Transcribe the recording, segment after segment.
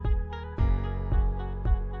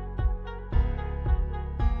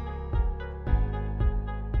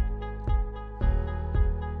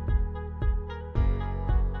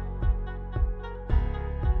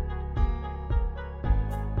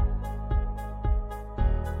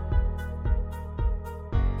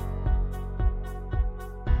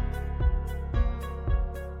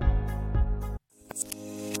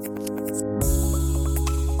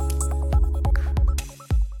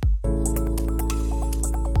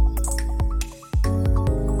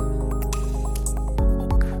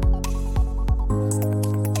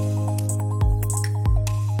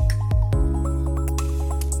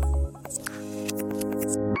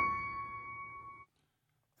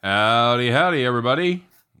Howdy, everybody.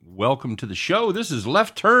 Welcome to the show. This is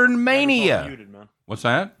Left Turn Mania. Muted, man. What's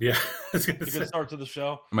that? Yeah. It's a good start to the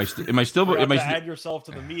show. Am I still? Forgot Am I to st- add yourself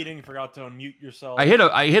to the meeting. Forgot to unmute yourself. I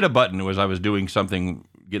hit a button as I was doing something.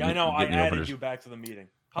 I know. I getting the added openers. you back to the meeting.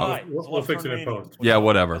 Hi. We'll fix it in post. Yeah,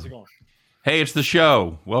 whatever. How's it going? Hey, it's the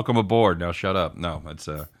show. Welcome aboard. Now shut up. No, that's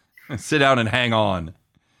sit down and hang on.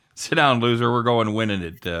 Sit down, loser. We're going winning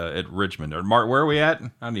at Richmond. Or where are we at? I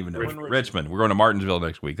don't even know. Richmond. We're going to Martinsville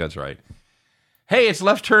next week. That's right. Hey, it's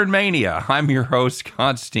Left Turn Mania. I'm your host,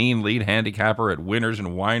 Scott Steen, lead handicapper at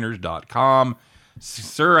winnersandwhiners.com.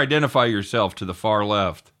 Sir, identify yourself to the far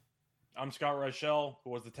left. I'm Scott Reichel, who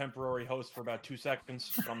was the temporary host for about 2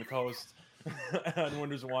 seconds. I'm the co-host at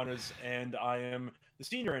Winners and Whiners, and I am the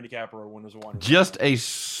senior handicapper at Winners and Whiners. Just a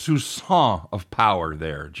soupçon of power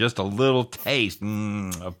there. Just a little taste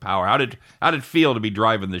of power. How did it feel to be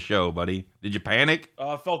driving the show, buddy? Did you panic?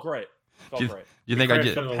 Felt great. Felt great. You think I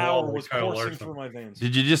did? The power was coursing through my veins.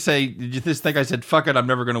 Did you just think I said, fuck it, I'm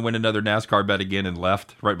never going to win another NASCAR bet again and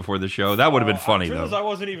left right before the show? That would have been funny, though. I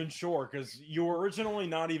wasn't even sure because you were originally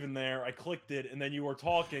not even there. I clicked it, and then you were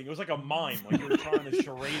talking. It was like a mime. Like you were trying to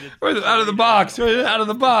charade it. Out of the box. Out of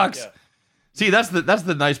the box. Yeah. See, that's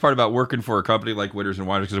the nice part about working for a company like Winners and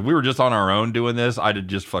Whiners, because if we were just on our own doing this, I'd have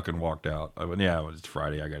just fucking walked out. I went, yeah, it's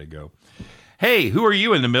Friday. I got to go. Hey, who are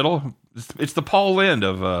you in the middle? It's the Paul Lynde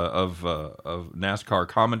of NASCAR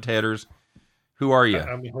commentators. Who are you?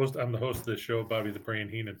 I'm the host of this show, Bobby the Brain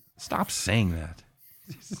Heenan. Stop saying that.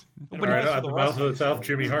 All right, at the mouth of the South,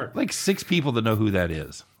 Jimmy Hart. Like 6 people that know who that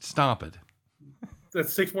is. Stop it.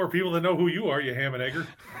 That's 6 more people that know who you are, you ham and egger.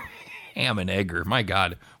 Ham and egger. My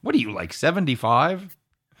God. What are you, like 75?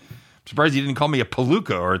 I'm surprised you didn't call me a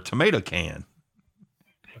palooka or a tomato can.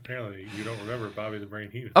 Apparently, you don't remember Bobby the Brain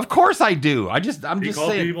Heenan. Of course I do. I'm He just calls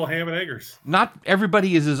saying. people ham and eggers. Not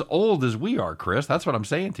everybody is as old as we are, Chris. That's what I'm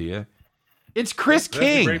saying to you. It's Chris That's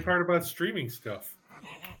King. the great part about streaming stuff.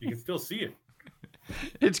 You can still see it.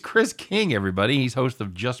 It's Chris King, everybody. He's host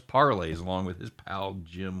of Just Parlays along with his pal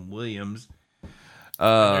Jim Williams.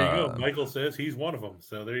 There you go. Michael says he's one of them.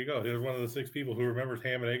 So there you go. Here's one of the 6 people who remembers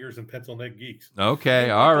ham and eggers and pencil neck geeks. Okay,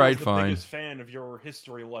 all right, I was fine. the biggest fan of your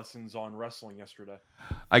history lessons on wrestling yesterday.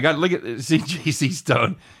 I got to look at JC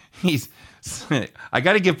Stone. I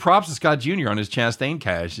got to give props to Scott Jr. on his Chastain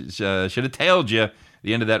cash. Should have tailed you.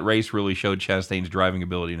 The end of that race really showed Chastain's driving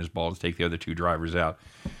ability and his ball to take the other 2 drivers out.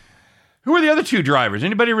 Who are the other 2 drivers?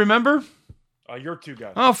 Anybody remember? Your 2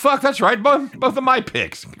 guys. Oh, fuck, that's right. Both of my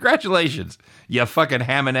picks. Congratulations. You fucking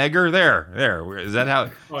ham and egger. There. Is that how?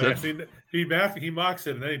 Oh, yeah. See, he mocks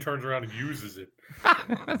it, and then he turns around and uses it.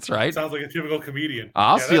 That's right. Sounds like a typical comedian.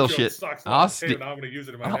 I'll that steal joke shit. Sucks. I'll Hey, now I'm going to use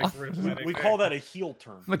it in my next race. We call that a heel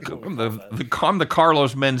turn. I'm the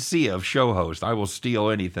Carlos Mencia of show host. I will steal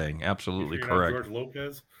anything. Absolutely You're correct. not George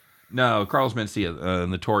Lopez? No, Carlos Mencia,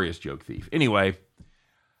 notorious joke thief. Anyway,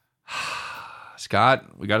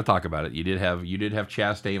 Scott, we got to talk about it. You did have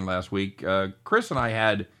Chastain last week. Chris and I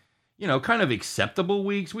had, kind of acceptable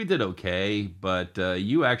weeks. We did okay, but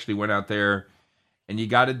you actually went out there and you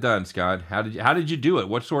got it done, Scott. How did you do it?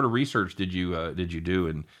 What sort of research did you do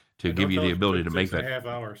and to give you the ability to make that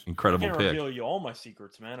incredible I can't pick? reveal you all my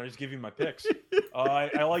secrets, man. I just give you my picks.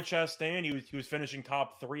 I like Chastain. He was finishing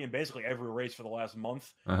top 3 in basically every race for the last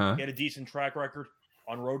month. Uh-huh. He had a decent track record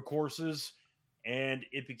on road courses. And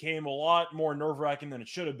it became a lot more nerve-wracking than it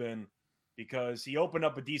should have been because he opened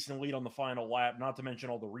up a decent lead on the final lap, not to mention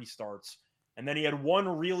all the restarts. And then he had one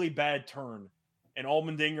really bad turn, and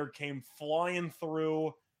Allmendinger came flying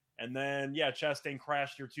through. And then, Chastain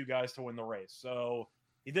crashed your 2 guys to win the race. So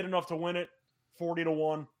he did enough to win it,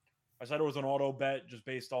 40-1. I said it was an auto bet just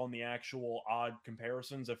based on the actual odd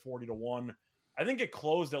comparisons at 40-1. I think it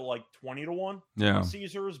closed at like 20-1 on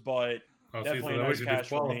Caesars, but... Oh, definitely so a nice cash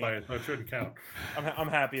for me. it, so it shouldn't count. I'm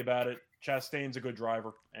happy about it. Chastain's a good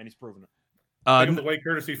driver, and he's proven it. The white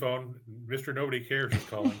courtesy phone, Mr. Nobody Cares is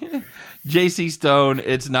calling. JC Stone,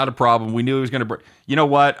 it's not a problem. We knew he was going to break. You know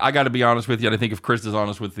what? I got to be honest with you, and I think if Chris is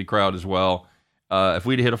honest with the crowd as well, if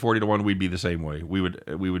we'd hit a 40-1, we'd be the same way. We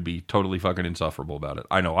would be totally fucking insufferable about it.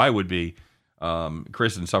 I know I would be.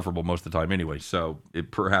 Chris insufferable most of the time anyway, so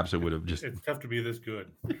perhaps it would have just... It's tough to be this good.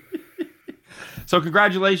 So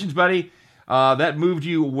congratulations, buddy. That moved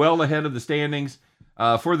you well ahead of the standings.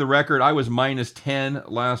 For the record, I was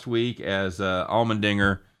 -10 last week as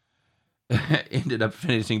Allmendinger ended up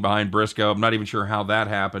finishing behind Briscoe. I'm not even sure how that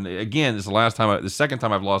happened. Again, this is the second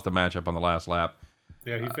time I've lost a matchup on the last lap.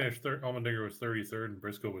 Yeah, he finished Allmendinger was 33rd and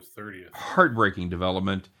Briscoe was 30th. Heartbreaking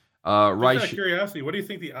development. Just out of curiosity, what do you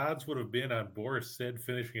think the odds would have been on Boris Said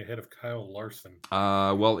finishing ahead of Kyle Larson?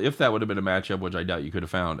 Well, if that would have been a matchup, which I doubt you could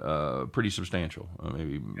have found, pretty substantial.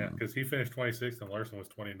 Maybe. Yeah, because he finished 26th and Larson was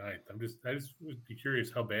 29th. I just would be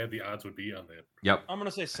curious how bad the odds would be on that. Yep. I'm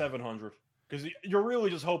gonna say 700 because you're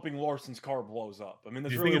really just hoping Larson's car blows up. I mean,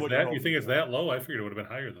 that's you really think what you think it's that low? I figured it would have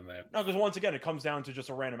been higher than that. No, because once again, it comes down to just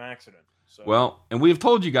a random accident. So. Well, and we've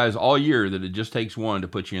told you guys all year that it just takes one to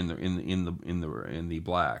put you in the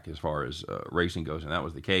black as far as racing goes, and that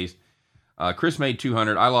was the case. Chris made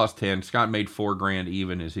 200. I lost 10. Scott made $4,000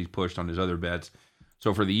 even as he's pushed on his other bets.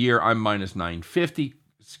 So for the year, I'm minus 950.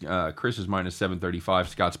 Chris is minus 735.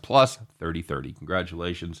 Scott's plus 30.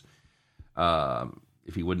 Congratulations.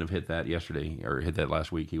 If he wouldn't have hit that yesterday or hit that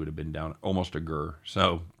last week, he would have been down almost a GER.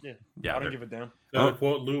 So yeah, I don't give a damn. So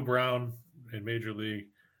quote Lou Brown in Major League.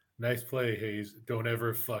 Nice play, Hayes. Don't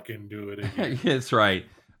ever fucking do it again. That's right.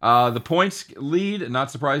 The points lead,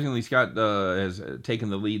 not surprisingly, Scott has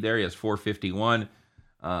taken the lead there. He has 451.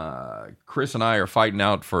 Chris and I are fighting it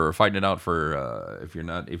out for if you're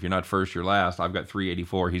not first, you're last. I've got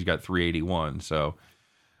 384. He's got 381. So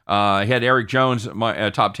he had Eric Jones.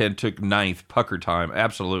 My top 10 took 9th. Pucker time.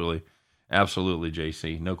 Absolutely,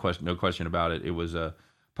 JC. No question about it. It was a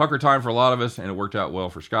pucker time for a lot of us, and it worked out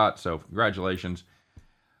well for Scott. So congratulations.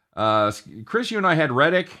 Chris, you and I had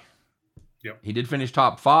Reddick. Yep. He did finish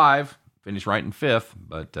top 5, finished right in 5th,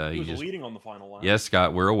 but he was just leading on the final lap. Yes,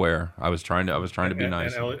 Scott, we're aware. I was trying to be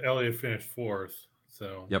nice. And Elliott finished 4th,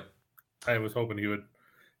 so yep. I was hoping he would.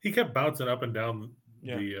 He kept bouncing up and down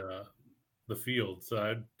the field, so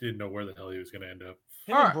I didn't know where the hell he was going to end up.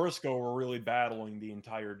 Him and Briscoe were really battling the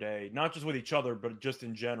entire day, not just with each other, but just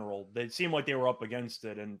in general. They seemed like they were up against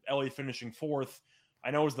it, and Elliott finishing 4th. I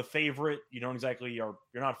know is the favorite. You don't exactly you're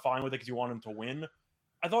not fine with it because you want him to win.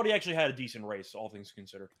 I thought he actually had a decent race, all things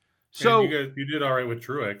considered. So you did all right with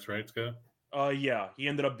Truex, right, Scott? Yeah, he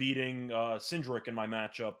ended up beating Cindric in my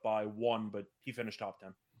matchup by 1, but he finished top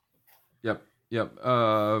 10. Yep.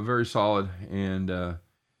 Very solid, and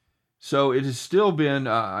so it has still been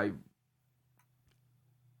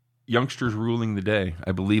youngsters ruling the day.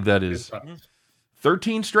 I believe that is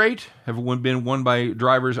 13 straight have been won by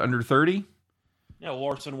drivers under 30. Yeah,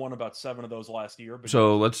 Larson won about 7 of those last year. But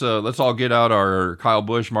so let's all get out our Kyle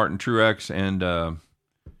Busch, Martin Truex, and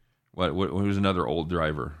who's another old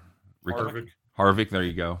driver? Harvick. There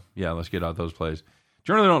you go. Yeah, let's get out those plays.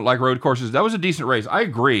 Generally don't like road courses. That was a decent race. I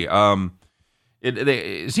agree.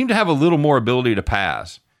 They seem to have a little more ability to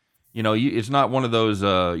pass. You know, it's not one of those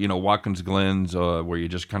Watkins Glens where you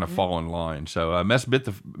just kind of fall in line. So missed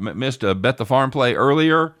a bet the farm play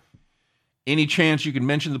earlier. Any chance you can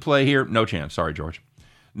mention the play here? No chance. Sorry, George.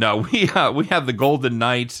 No, we have the Golden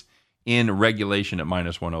Knights in regulation at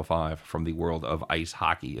minus 105 from the world of ice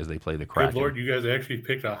hockey as they play the Kraken. Good Lord, you guys actually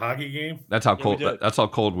picked a hockey game? That's how cold. That's how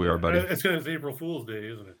cold we are, buddy. It's because it's April Fool's Day,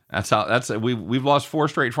 isn't it? We've lost 4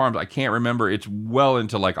 straight farms. I can't remember. It's well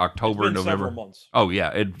into like October and November. Several months. Oh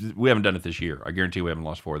yeah, we haven't done it this year. I guarantee we haven't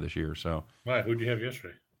lost 4 this year. So why? Who'd you have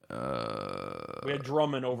yesterday? We had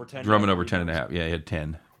Drummond over 10. Drummond over 10.5. Yeah, he had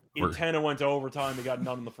 10. He had 10 and went to overtime. He got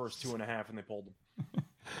none in the first 2.5, and they pulled him.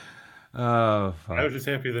 I was just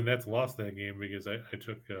happy the Nets lost that game because I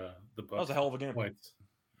took the Bucks. That was a hell of a game. Yep.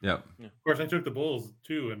 Yeah. Of course, I took the Bulls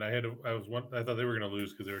too, and I thought they were going to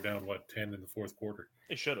lose because they were down 10 in the fourth quarter.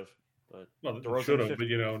 They should have. Well, they should have, but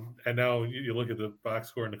and now you look at the box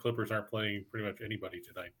score, and the Clippers aren't playing pretty much anybody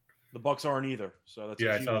tonight. The Bucks aren't either. So that's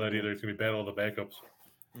I saw that either. It's going to be battle of the backups.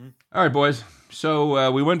 Mm-hmm. All right, boys. So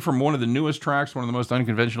we went from one of the newest tracks, one of the most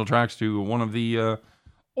unconventional tracks, to one of the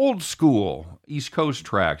old school East Coast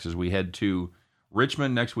tracks as we head to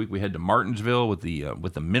Richmond. Next week we head to Martinsville with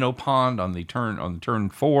the minnow pond on the turn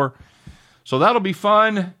 4. So that'll be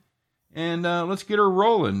fun. And let's get her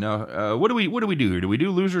rolling. Now, what do we do here? Do we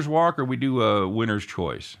do loser's walk or we do winner's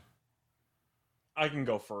choice? I can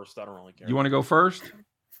go first. I don't really care. You want to go first?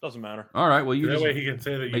 Doesn't matter. All right. Well, that way he can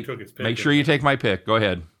say that you took his pick. Make sure you take my pick. Go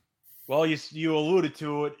ahead. Well, you alluded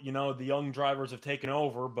to it. You know, the young drivers have taken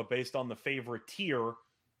over, but based on the favorite tier, a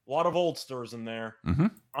lot of oldsters in there. Mm-hmm.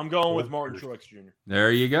 I'm going with Martin Truex Jr.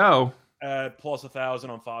 There you go. At plus 1,000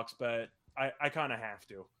 on Fox Bet. I kind of have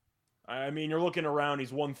to. I mean, you're looking around.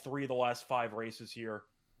 He's won 3 of the last 5 races here.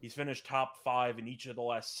 He's finished top 5 in each of the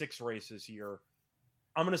last 6 races here.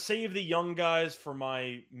 I'm going to save the young guys for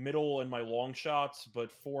my middle and my long shots,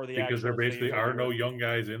 but for the because there basically are no young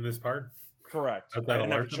guys in this part. Correct. I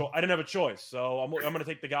didn't have a choice, so I'm going to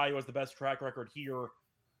take the guy who has the best track record here.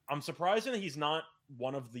 I'm surprised that he's not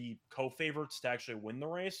one of the co-favorites to actually win the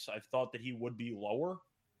race. I thought that he would be lower.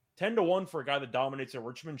 10-1 for a guy that dominates at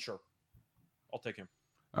Richmond. Sure, I'll take him.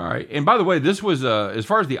 All right. And by the way, this was as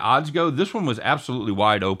far as the odds go, this one was absolutely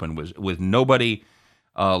wide open, with nobody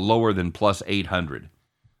lower than plus 800.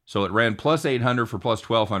 So it ran plus 800 for plus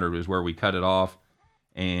 1200 is where we cut it off.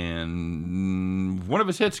 And one of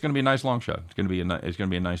his hits is going to be a nice long shot. It's going to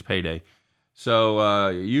be a nice payday. So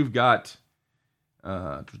you've got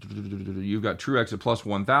Truex at plus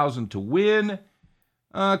 1,000 to win.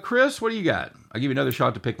 Chris, what do you got? I'll give you another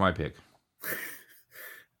shot to pick my pick.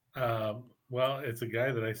 Well, it's a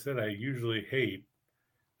guy that I said I usually hate,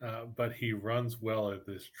 but he runs well at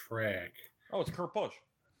this track. Oh, it's Kurt Busch.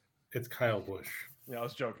 It's Kyle Busch. Yeah, I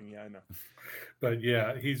was joking. Yeah, I know. But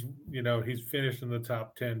yeah, he's finished in the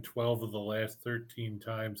top 10 12 of the last 13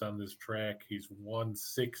 times on this track. He's won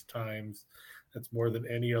 6 times. That's more than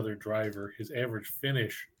any other driver. His average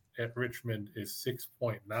finish at Richmond is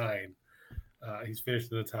 6.9. He's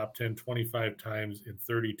finished in the top 10 25 times in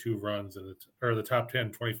 32 runs, or the top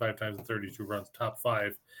 10 25 times in 32 runs, top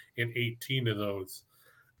 5 in 18 of those.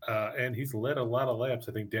 And he's led a lot of laps.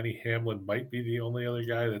 I think Denny Hamlin might be the only other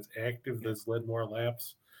guy that's active that's led more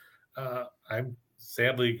laps. I'm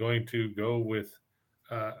sadly going to go with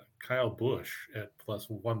Kyle Busch at plus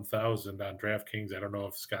 1,000 on DraftKings. I don't know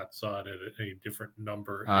if Scott saw it at a different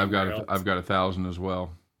number. I've got 1,000 as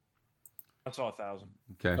well. I saw 1,000.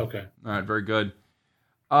 Okay. All right. Very good.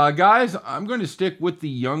 Guys, I'm going to stick with the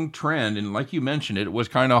young trend. And like you mentioned, it was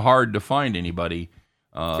kind of hard to find anybody.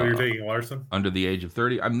 So you're taking Larson? Under the age of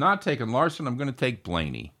 30. I'm not taking Larson. I'm going to take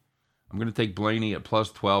Blaney. I'm going to take Blaney at plus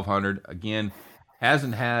 1,200. Again,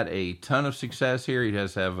 hasn't had a ton of success here. He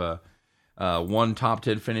does have one top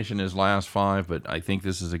 10 finish in his last 5, but I think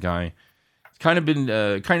this is a guy kind of been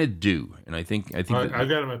kind of due, and I think I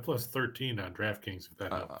got him at plus 13 on DraftKings. If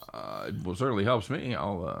that helps, it will certainly helps me.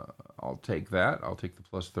 I'll take that. I'll take the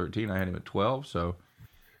plus 13. I had him at 12, so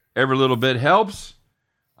every little bit helps.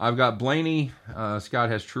 I've got Blaney. Scott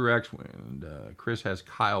has Truex, and Chris has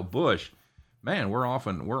Kyle Busch. Man, we're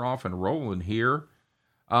often rolling here.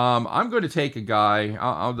 I'm going to take a guy.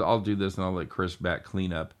 I'll do this, and I'll let Chris back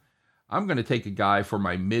clean up. I'm going to take a guy for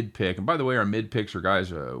my mid pick. And by the way, our mid picks are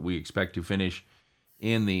guys we expect to finish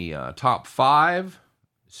in the top 5.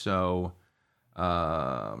 So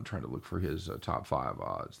I'm trying to look for his top 5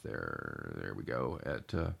 odds there. There we go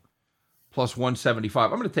at plus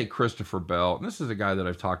 175. I'm going to take Christopher Bell. And this is a guy that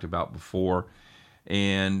I've talked about before.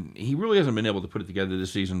 And he really hasn't been able to put it together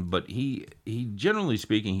this season. But he generally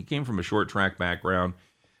speaking, he came from a short track background.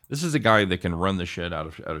 This is a guy that can run the shit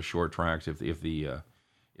out of short tracks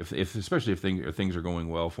especially if things are going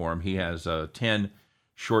well for him. He has 10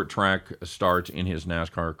 short track starts in his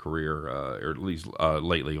NASCAR career, or at least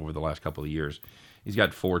lately over the last couple of years. He's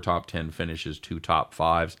got 4 top 10 finishes, 2 top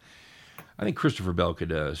 5s. I think Christopher Bell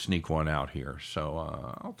could sneak one out here. So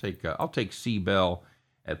I'll take C Bell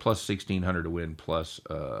at plus 1,600 to win, plus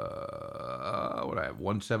what I have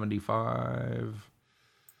 175.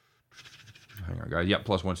 Hang on, guys. Yeah,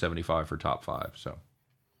 plus 175 for top 5. So.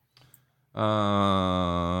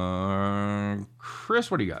 Chris,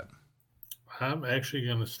 what do you got? I'm actually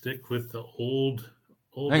going to stick with the old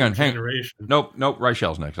Hang generation. on. Nope.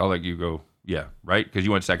 Rachel's next. I'll let you go. Yeah, right? Because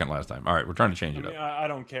you went second last time. All right, we're trying to change it up. I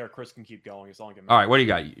don't care. Chris can keep going as long as All right, what do you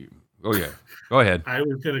got? Oh, yeah. Go ahead. I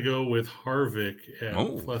was going to go with Harvick at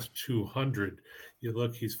plus 200. You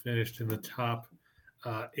look, he's finished in the top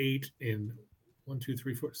 8 in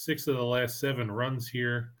 6 of the last 7 runs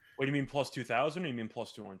here. What do you mean plus 2,000 or you mean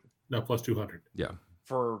plus 200? No, plus 200. Yeah.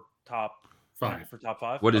 For top 5. For top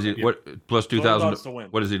 5? What is he? Yeah. What plus 2,000? To win.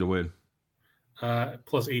 What is he to win?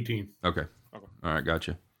 Plus 18. Okay. All right,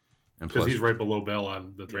 gotcha. And because he's right below Bell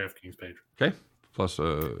on the DraftKings page. Okay. Plus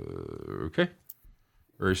okay.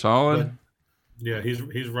 Very solid. But, yeah,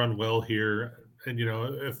 he's run well here, and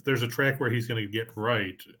if there's a track where he's going to get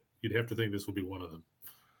right, you'd have to think this will be one of them.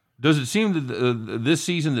 Does it seem that this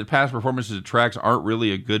season that past performances at tracks aren't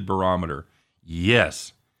really a good barometer?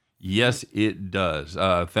 Yes, it does.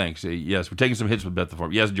 Thanks. Yes, we're taking some hits with Beth the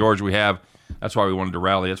Form. Yes, George, we have. That's why we wanted to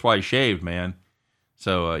rally. That's why he shaved, man.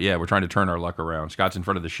 So we're trying to turn our luck around. Scott's in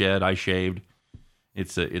front of the shed. I shaved.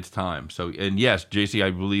 It's time. So, and yes, JC,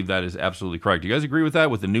 I believe that is absolutely correct. Do you guys agree with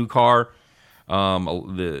that? With the new car,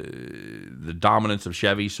 the dominance of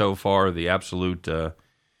Chevy so far, the absolute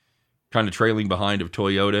kind of trailing behind of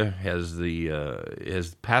Toyota,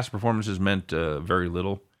 has past performances meant very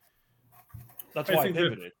little. That's why I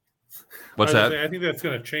pivoted. What's that? I think that's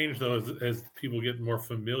going to change though as people get more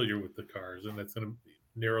familiar with the cars, and that's going to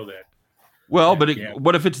narrow that. Well, but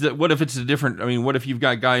what if it's a different? I mean, what if you've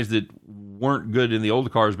got guys that weren't good in the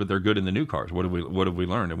old cars, but they're good in the new cars? What have we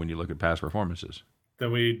learned when you look at past performances?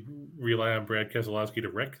 then we rely on Brad Keselowski to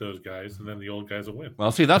wreck those guys, and then the old guys will win.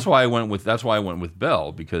 Well, see, that's why I went with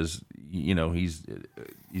Bell, because he's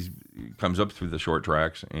comes up through the short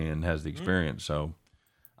tracks and has the experience. So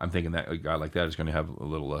I'm thinking that a guy like that is going to have a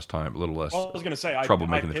little less time, a little less Well, I was going to say trouble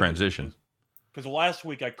making the transition. Because last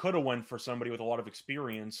week I could have went for somebody with a lot of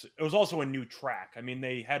experience. It was also a new track. I mean,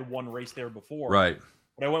 they had one race there before, Right.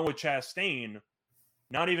 But I went with Chastain,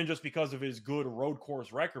 not even just because of his good road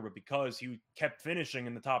course record, but because he kept finishing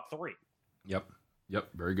in the top 3. Yep.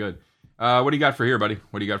 Very good. What do you got for here, buddy?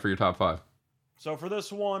 What do you got for your top 5? So for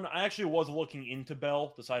this one, I actually was looking into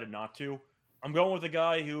Bell, decided not to. I'm going with a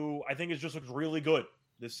guy who I think just looks really good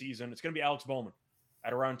this season. It's going to be Alex Bowman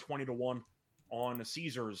at around 20-1 on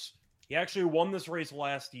Caesars. He actually won this race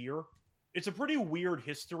last year. It's a pretty weird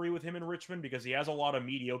history with him in Richmond because he has a lot of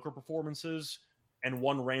mediocre performances and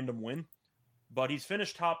one random win. But he's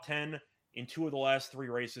finished top 10 in 2 of the last 3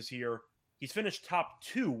 races here. He's finished top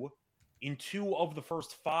 2 in 2 of the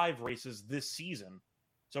first 5 races this season.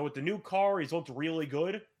 So with the new car, he's looked really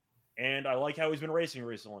good, and I like how he's been racing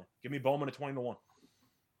recently. Give me Bowman at 20-1.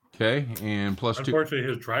 Okay, and plus Unfortunately,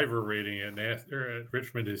 his driver rating at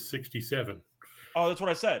Richmond is 67. Oh, that's what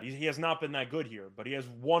I said. He has not been that good here, but he has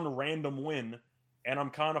one random win, and I'm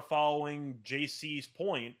kind of following JC's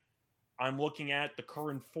point. I'm looking at the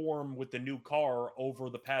current form with the new car over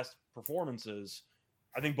the past performances.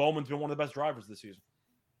 I think Bowman's been one of the best drivers this season.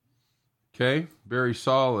 Okay, very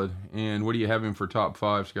solid. And what do you have him for top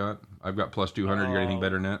 5, Scott? I've got plus 200. You got anything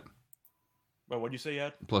better than that? But what did you say you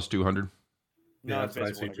had? Plus 200. No, that's what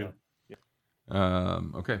I see too. Yeah.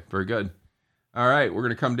 Okay, very good. All right, we're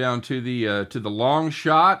going to come down to the long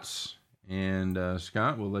shots, and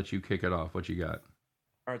Scott, we'll let you kick it off. What you got?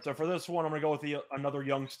 All right, so for this one, I'm going to go with another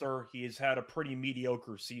youngster. He has had a pretty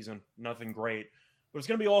mediocre season, nothing great, but it's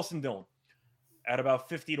going to be Austin Dillon at about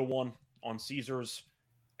 50-1 on Caesars.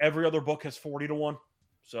 Every other book has 40-1,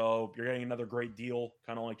 so you're getting another great deal,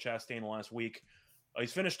 kind of like Chastain last week.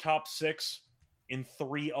 He's finished top 6 in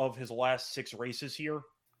 3 of his last 6 races here.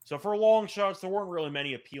 So for long shots, there weren't really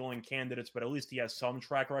many appealing candidates, but at least he has some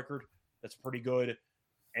track record that's pretty good.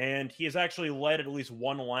 And he has actually led at least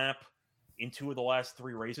 1 lap in 2 of the last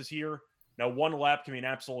 3 races here. Now, 1 lap can mean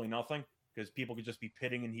absolutely nothing because people could just be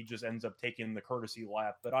pitting and he just ends up taking the courtesy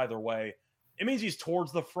lap. But either way, it means he's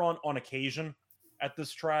towards the front on occasion at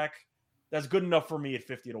this track. That's good enough for me at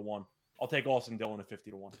 50-1. I'll take Austin Dillon at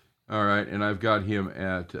 50-1. All right, and I've got him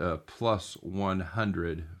at plus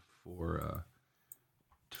 100 for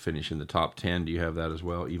to finish in the top 10. Do you have that as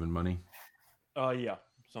well, even money? Yeah,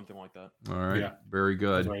 something like that. All right, Yeah. very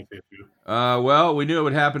good. That's what I think too. Well, we knew it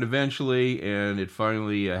would happen eventually, and it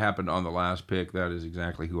finally happened on the last pick. That is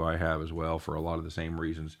exactly who I have as well, for a lot of the same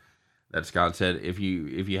reasons that Scott said. If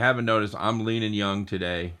you haven't noticed, I'm leaning young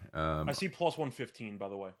today. I see plus 115, by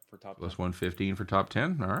the way, for top 10. Plus 115 for top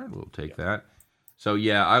 10. All right, we'll take that. So,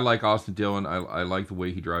 yeah, I like Austin Dillon. I like the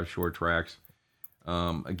way he drives short tracks.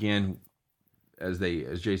 Again, as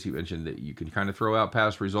JC mentioned, that you can kind of throw out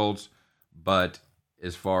past results, but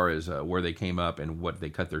as far as where they came up and what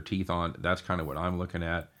they cut their teeth on, that's kind of what I'm looking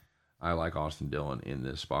at. I like Austin Dillon in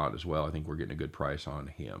this spot as well. I think we're getting a good price on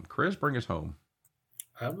him. Chris, bring us home.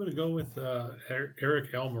 I'm going to go with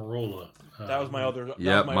Eric Almirola. That was my other.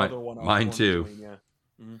 Other one. Mine too. Between, yeah.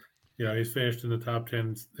 Mm-hmm. Yeah, he's finished in the top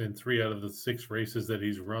 10 in 3 out of the 6 races that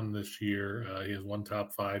he's run this year. He has 1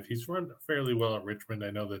 top 5. He's run fairly well at Richmond. I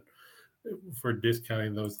know that for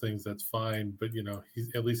discounting those things, that's fine, but he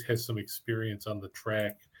at least has some experience on the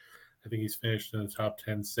track. I think he's finished in the top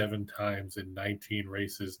 10 7 times in 19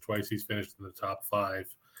 races. Twice he's finished in the top 5.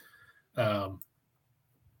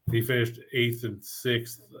 He finished 8th and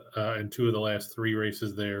 6th in 2 of the last 3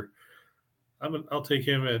 races there. I'll take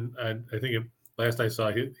him, and I think last I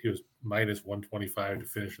saw he was minus 125 to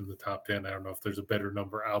finish in the top 10. I don't know if there's a better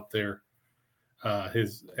number out there.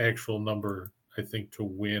 His actual number, I think, to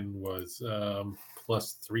win was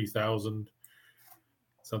plus 3,000,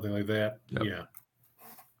 something like that. Yep. Yeah.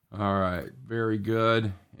 All right, very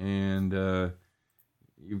good. And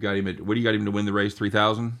you've got him at, what do you got him to win the race?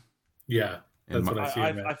 3,000. Yeah, that's what I see.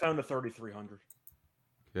 I found a 3,300.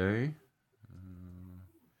 Okay.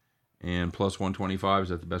 And plus 125, is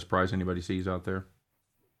that the best price anybody sees out there?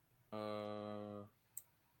 Let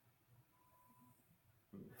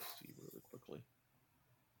me see really quickly.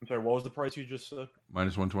 I'm sorry, what was the price you just said?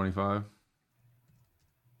 Minus 125.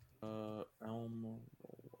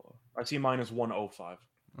 I see minus 105.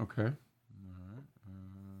 Okay. All right.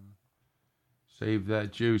 Save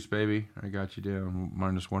that juice, baby. I got you down.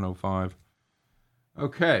 Minus 105.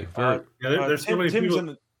 Okay. There's so many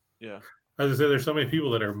people. Yeah. As I said, there's so many people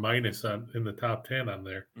that are minus in the top 10 on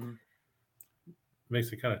there. Mm-hmm.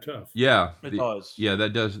 makes it kind of tough. Yeah, It does. Yeah,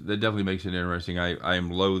 that definitely makes it interesting. I am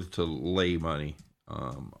loath to lay money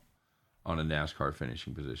on a NASCAR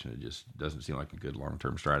finishing position. It just doesn't seem like a good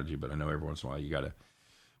long-term strategy. But I know every once in a while you got to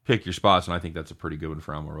pick your spots, and I think that's a pretty good one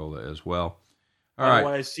for Almirola as well. All right. By the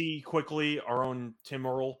way, I see quickly our own Tim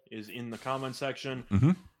Earl is in the comment section.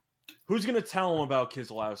 Mm-hmm. Who's going to tell him about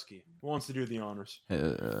Keselowski? Who wants to do the honors? He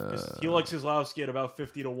likes Keselowski at about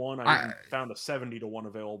 50 to 1. I even found a 70 to 1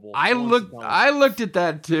 available. I looked at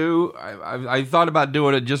that too. I thought about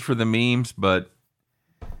doing it just for the memes, but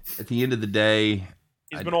at the end of the day,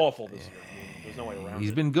 he's been awful this year. There's no way around it.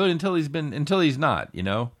 He's been good until he's not, you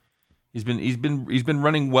know. He's been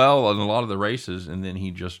running well on a lot of the races, and then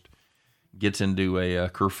he just gets into a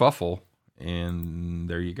kerfuffle. And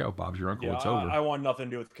there you go. Bob's your uncle. Yeah, it's over. I want nothing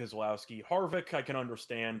to do with Keselowski. Harvick, I can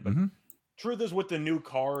understand. But truth is, with the new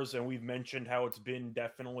cars, and we've mentioned how it's been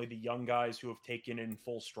definitely the young guys who have taken in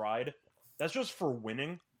full stride. That's just for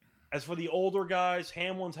winning. As for the older guys,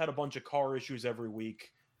 Hamlin's had a bunch of car issues every week.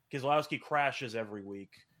 Keselowski crashes every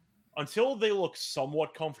week. Until they look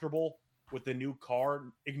somewhat comfortable with the new car,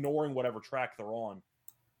 ignoring whatever track they're on,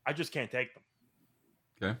 I just can't take them.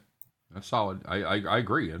 Okay. That's solid. I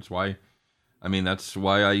agree. That's why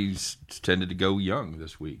I tended to go young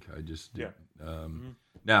this week. I just did.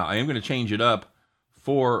 Now I am going to change it up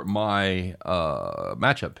for my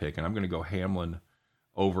matchup pick, and I'm going to go Hamlin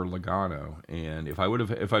over Logano. And if I would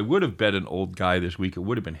have bet an old guy this week, it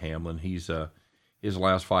would have been Hamlin. He's his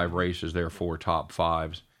last 5 races, they're 4 top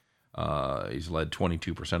 5s. He's led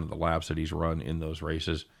 22% of the laps that he's run in those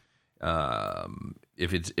races.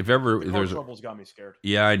 If there's trouble's got me scared.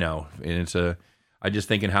 Yeah, I know, and I just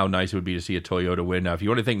thinking how nice it would be to see a Toyota win. Now, if you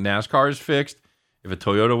want to think NASCAR is fixed, if a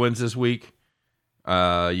Toyota wins this week,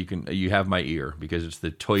 you have my ear, because it's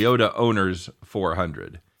the Toyota Owners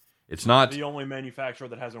 400. It's not the only manufacturer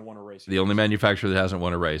that hasn't won a race. The only manufacturer that hasn't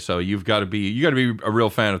won a race. So you got to be a real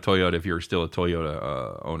fan of Toyota if you're still a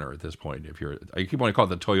Toyota owner at this point. I keep wanting to call it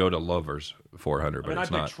the Toyota Lovers 400, but it's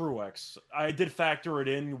not. I picked Truex. I did factor it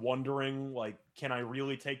in, wondering can I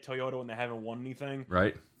really take Toyota when they haven't won anything?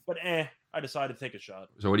 Right. But I decided to take a shot.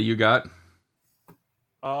 So what do you got?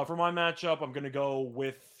 For my matchup, I'm going to go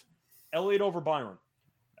with Elliott over Byron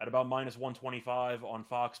at about -125 on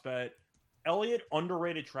Fox Bet. Elliott,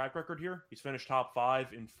 underrated track record here. He's finished top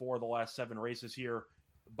 5 in 4 of the last 7 races here.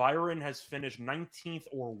 Byron has finished 19th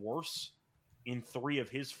or worse in 3 of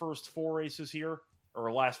his first 4 races here,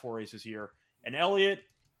 or last 4 races here. And Elliott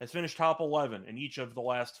has finished top 11 in each of the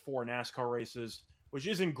last 4 NASCAR races, which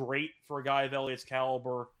isn't great for a guy of Elliott's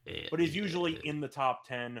caliber, but he's usually in the top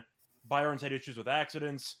 10. Byron's had issues with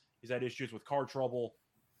accidents. He's had issues with car trouble.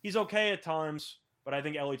 He's okay at times, but I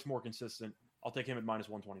think Elliott's more consistent. I'll take him at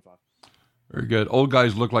 -125. Very good. Old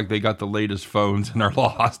guys look like they got the latest phones and are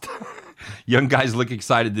lost. Young guys look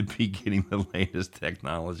excited to be getting the latest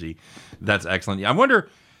technology. That's excellent. I wonder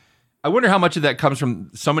how much of that comes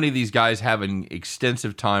from so many of these guys having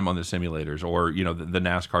extensive time on the simulators, or the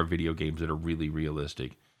NASCAR video games that are really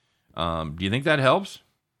realistic. Do you think that helps?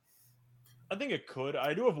 I think it could.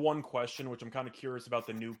 I do have one question, which I'm kind of curious about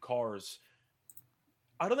the new cars.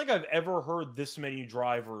 I don't think I've ever heard this many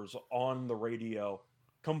drivers on the radio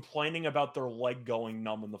complaining about their leg going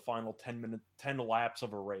numb in the final 10 laps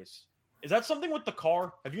of a race. Is that something with the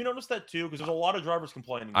car? Have you noticed that too? Because there's a lot of drivers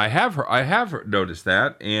complaining. I have noticed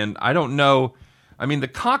that, and I don't know. I mean, the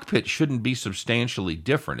cockpit shouldn't be substantially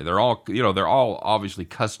different. They're all obviously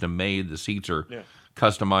custom made. The seats are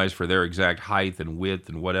customized for their exact height and width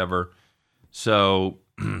and whatever. So,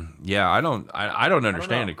 yeah, I don't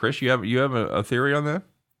understand it. Chris, you have a theory on that?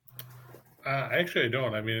 Actually, I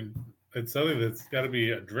don't. I mean, it's something that's got to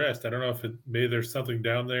be addressed. I don't know if maybe there's something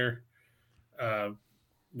down there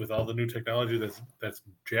with all the new technology that's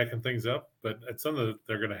jacking things up, but it's something that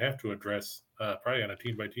they're going to have to address probably on a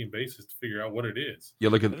team by team basis to figure out what it is. Yeah,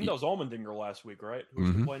 I think that was Allmendinger last week, right? Who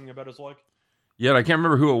was complaining about his leg? Yeah, I can't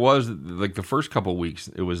remember who it was. Like the first couple of weeks,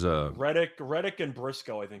 it was Reddick and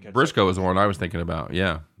Briscoe. I think Briscoe was the one I was thinking about.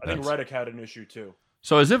 Yeah, I think Reddick had an issue too.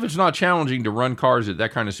 So as if it's not challenging to run cars at that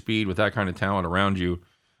kind of speed with that kind of talent around you.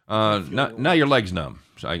 Now your leg's numb.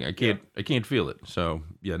 So I can't feel it. So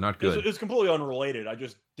yeah, not good. It's completely unrelated. I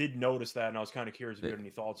just did notice that, and I was kind of curious if you had any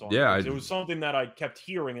thoughts on it. Yeah, it was something that I kept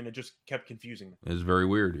hearing, and it just kept confusing me. It's very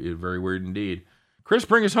weird. Very weird indeed. Chris,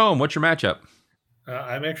 bring us home. What's your matchup?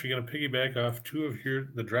 I'm actually going to piggyback off 2 of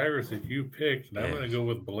the drivers that you picked, and I'm going to go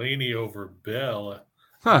with Blaney over Bell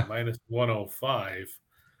 -105.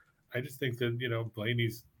 I just think that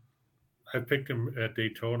Blaney's. I picked him at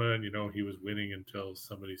Daytona, and he was winning until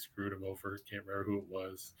somebody screwed him over. Can't remember who it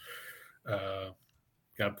was.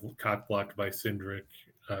 Got cock blocked by Cindric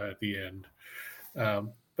at the end.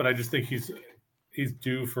 But I just think he's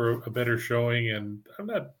due for a better showing, and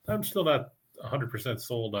I'm still not 100%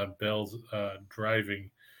 sold on Bell's driving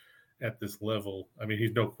at this level. I mean,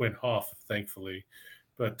 he's no Quinn Hoff, thankfully,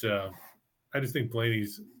 but I just think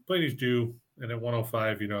Blaney's due, and at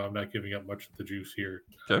 105, I'm not giving up much of the juice here.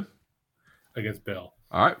 Okay. Against Bell.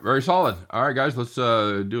 All right, very solid. All right, guys, let's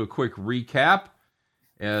do a quick recap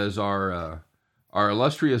as our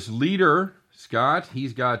illustrious leader, Scott.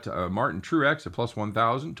 He's got Martin Truex at plus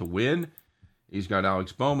 1,000 to win. He's got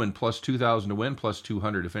Alex Bowman plus 2,000 to win, plus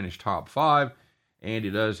 200 to finish top 5. And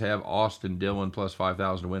he does have Austin Dillon plus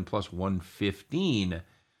 5,000 to win, plus 115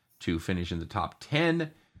 to finish in the top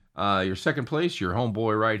 10. Your second place, your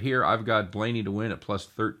homeboy right here, I've got Blaney to win at plus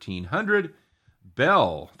 1,300.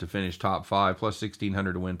 Bell to finish top 5, plus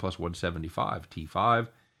 1,600 to win, plus 175, T5.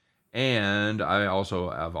 And I also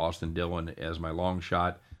have Austin Dillon as my long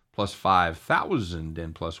shot, plus 5,000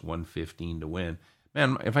 and plus 115 to win.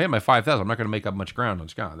 Man, if I hit my 5,000, I'm not going to make up much ground on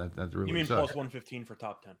Scott. That really You mean sucks. plus 115 for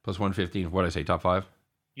top 10? Plus 115. What did I say? Top 5?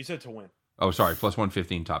 You said to win. Oh, sorry. Plus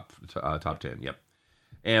 115 top 10. Yep.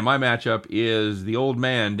 And my matchup is the old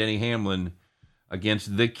man, Denny Hamlin,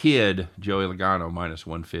 against the kid, Joey Logano, minus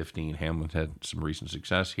 115. Hamlin's had some recent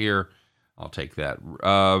success here. I'll take that.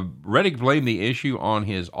 Reddick blamed the issue on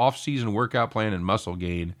his off-season workout plan and muscle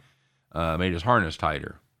gain. Made his harness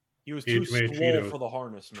tighter. He was too swole for the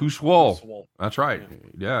harness. Man. Too swole. That's right.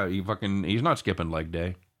 Yeah, he's not skipping leg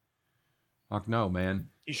day. Fuck no, man.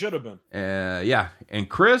 He should have been. Yeah. And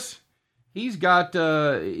Chris, he's got the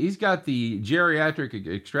geriatric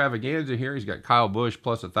extravaganza here. He's got Kyle Busch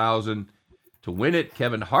plus 1,000 to win it.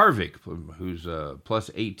 Kevin Harvick, who's plus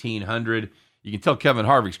 1,800. You can tell Kevin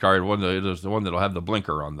Harvick's car is the one that'll have the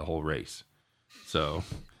blinker on the whole race. So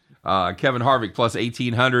Kevin Harvick plus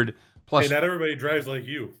 1,800. Plus, hey, not everybody drives like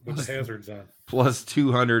you with the hazards on. Plus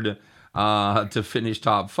 200 to finish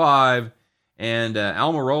top 5. And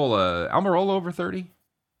Almirola over 30?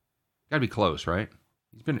 Got to be close, right?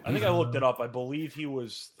 I think I looked it up. I believe he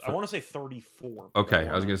was. I want to say 34. Okay,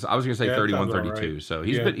 I was gonna say 31, 32. Right. So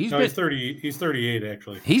he's 30. He's 38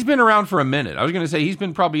 actually. He's been around for a minute. I was gonna say he's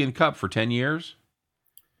been probably in Cup for 10 years.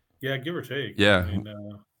 Yeah, give or take. Yeah. I mean,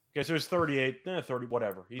 okay, so it's 38, 30,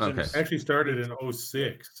 whatever. He's actually started in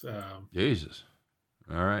 06. Jesus.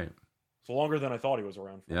 All right. It's longer than I thought he was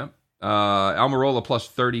around for. Yeah. Almirola plus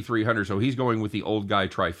 3,300. So he's going with the old guy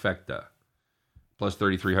trifecta. Plus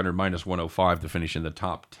 3,300, minus 105 to finish in the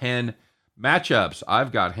top 10. Matchups,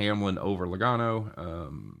 I've got Hamlin over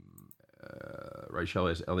Logano. Rachel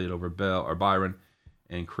has Elliott over Bell or Byron.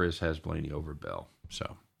 And Chris has Blaney over Bell.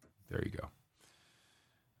 So there you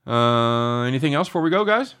go. Anything else before we go,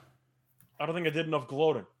 guys? I don't think I did enough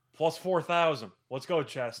gloating. Plus 4,000. Let's go,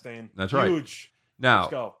 Chastain. That's right. Huge. Now,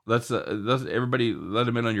 let's go. Let's everybody let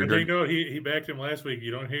him in on your. And you know, he backed him last week.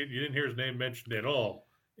 You didn't hear his name mentioned at all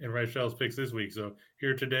in Rachel's picks this week. So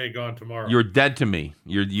here today, gone tomorrow. You're dead to me.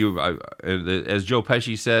 As Joe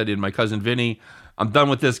Pesci said in My Cousin Vinny, I'm done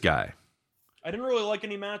with this guy. I didn't really like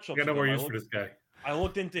any matchups. I got no more use for this guy. I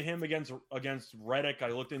looked into him against Reddick. I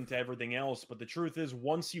looked into everything else. But the truth is,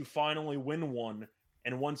 once you finally win one,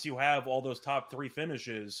 and once you have all those top 3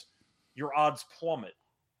 finishes, your odds plummet.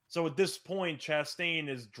 So at this point, Chastain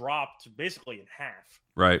is dropped basically in half.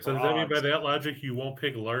 Right. So does that mean by that logic you won't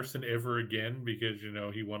pick Larson ever again because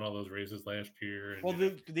he won all those races last year? And,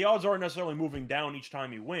 well, the odds aren't necessarily moving down each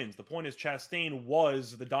time he wins. The point is Chastain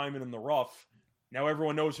was the diamond in the rough. Now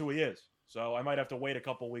everyone knows who he is. So I might have to wait a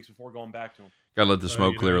couple of weeks before going back to him. Got to let the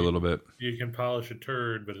smoke clear a little bit. You can polish a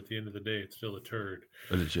turd, but at the end of the day, it's still a turd.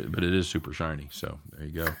 But it is super shiny. So there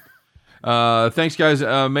you go. Thanks, guys.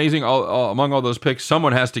 Amazing. Among all those picks,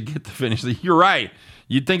 someone has to get the finish. You're right.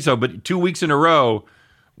 You'd think so, but 2 weeks in a row,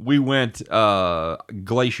 we went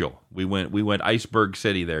glacial. We went Iceberg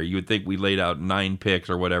City there. You would think we laid out 9 picks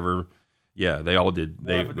or whatever. Yeah, they all did.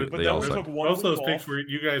 They all took most of those picks were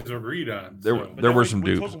you guys agreed on. There were some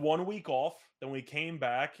dupes. We took 1 week off, then we came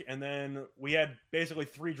back, and then we had basically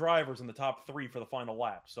 3 drivers in the top 3 for the final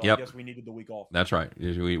lap. So I guess we needed the week off. That's right.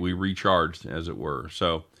 We recharged, as it were.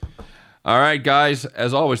 So. All right, guys.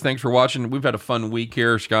 As always, thanks for watching. We've had a fun week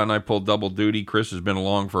here. Scott and I pulled double duty. Chris has been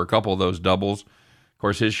along for a couple of those doubles. Of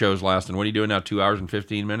course, his show's lasting. What are you doing now? 2 hours and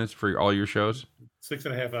 15 minutes for all your shows?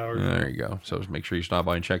 6.5 hours. There you go. So make sure you stop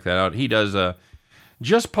by and check that out. He does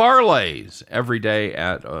just parlays every day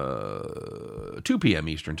at 2 p.m.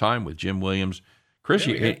 Eastern time with Jim Williams. Chris,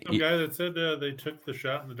 we had some guy that said they took the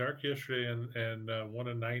shot in the dark yesterday and won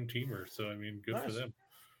a 9-teamer. So I mean, good for them.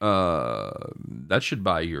 That should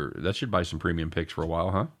buy some premium picks for a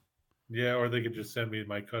while, huh? Yeah, or they could just send me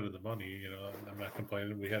my cut of the money. You know, I'm not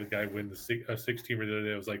complaining. We had a guy win a 6-teamer the other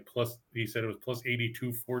day. It was like plus. He said it was plus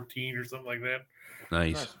 82-14 or something like that.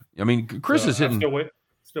 Nice. I mean, Chris is hitting.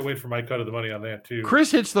 Still waiting for my cut of the money on that too.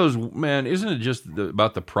 Chris hits those. Man, isn't it just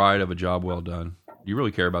about the pride of a job well done? Do you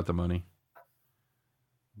really care about the money?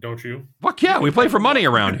 Don't you? Fuck yeah, we play for money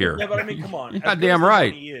around here. Yeah, but I mean, come on. You're goddamn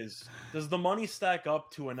right. Does the money stack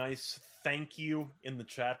up to a nice thank you in the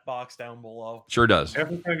chat box down below? Sure does.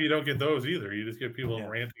 Every time you don't get those either. You just get people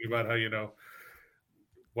ranting about how,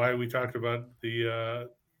 why we talked about the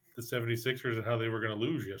 76ers and how they were going to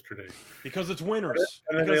lose yesterday. Because it's winners.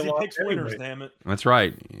 Because he picks winners, damn it. That's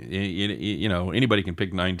right. You know, anybody can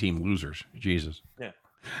pick 9-team losers. Jesus. Yeah.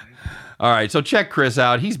 All right, so check Chris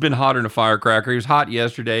out. He's been hotter than a firecracker. He was hot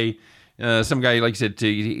yesterday. Some guy, like I said,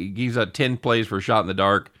 he gives out 10 plays for a shot in the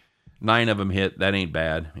dark. 9 of them hit. That ain't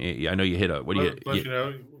bad. I know you hit a. What do you hit? Plus,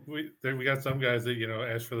 we got some guys that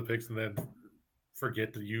ask for the picks and then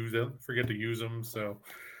forget to use them. So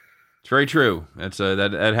it's very true. That's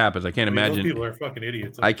that happens. I can't imagine. Those people are fucking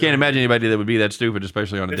idiots. I can't imagine anybody that would be that stupid,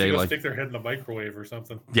 especially on a day like. Stick their head in the microwave or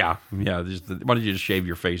something. Yeah. Why don't you just shave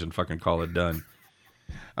your face and fucking call it done?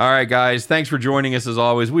 All right, guys. Thanks for joining us as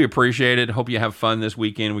always. We appreciate it. Hope you have fun this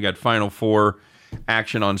weekend. We got Final Four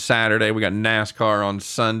action on Saturday. We got NASCAR on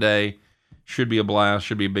Sunday. Should be a blast.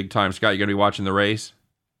 Should be a big time. Scott, you going to be watching the race?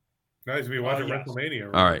 Guys, we watching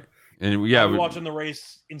WrestleMania. Right? All right. And I'll be watching the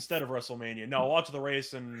race instead of WrestleMania. No, I'll watch the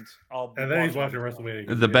race and I'll. And then he's watching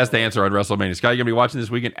WrestleMania. The best answer on WrestleMania. Scott, you going to be watching this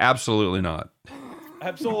weekend? Absolutely not.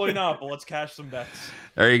 Absolutely not, but let's cash some bets.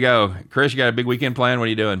 There you go. Chris, you got a big weekend plan? What are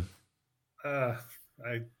you doing?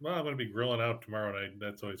 I'm going to be grilling out tomorrow night.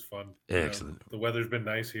 That's always fun. Excellent. The weather's been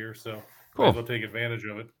nice here, so cool. We'll take advantage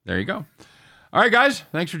of it. There you go. All right, guys.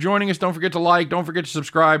 Thanks for joining us. Don't forget to like. Don't forget to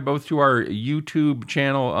subscribe both to our YouTube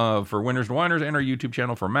channel for Winners and Whiners and our YouTube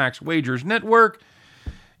channel for Max Wagers Network.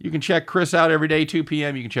 You can check Chris out every day, 2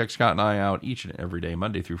 p.m. You can check Scott and I out each and every day,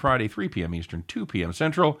 Monday through Friday, 3 p.m. Eastern, 2 p.m.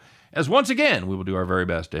 Central. As once again, we will do our very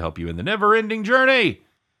best to help you in the never-ending journey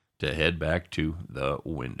to head back to the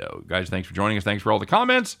window. Guys, thanks for joining us. Thanks for all the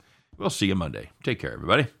comments. We'll see you Monday. Take care,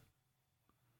 everybody.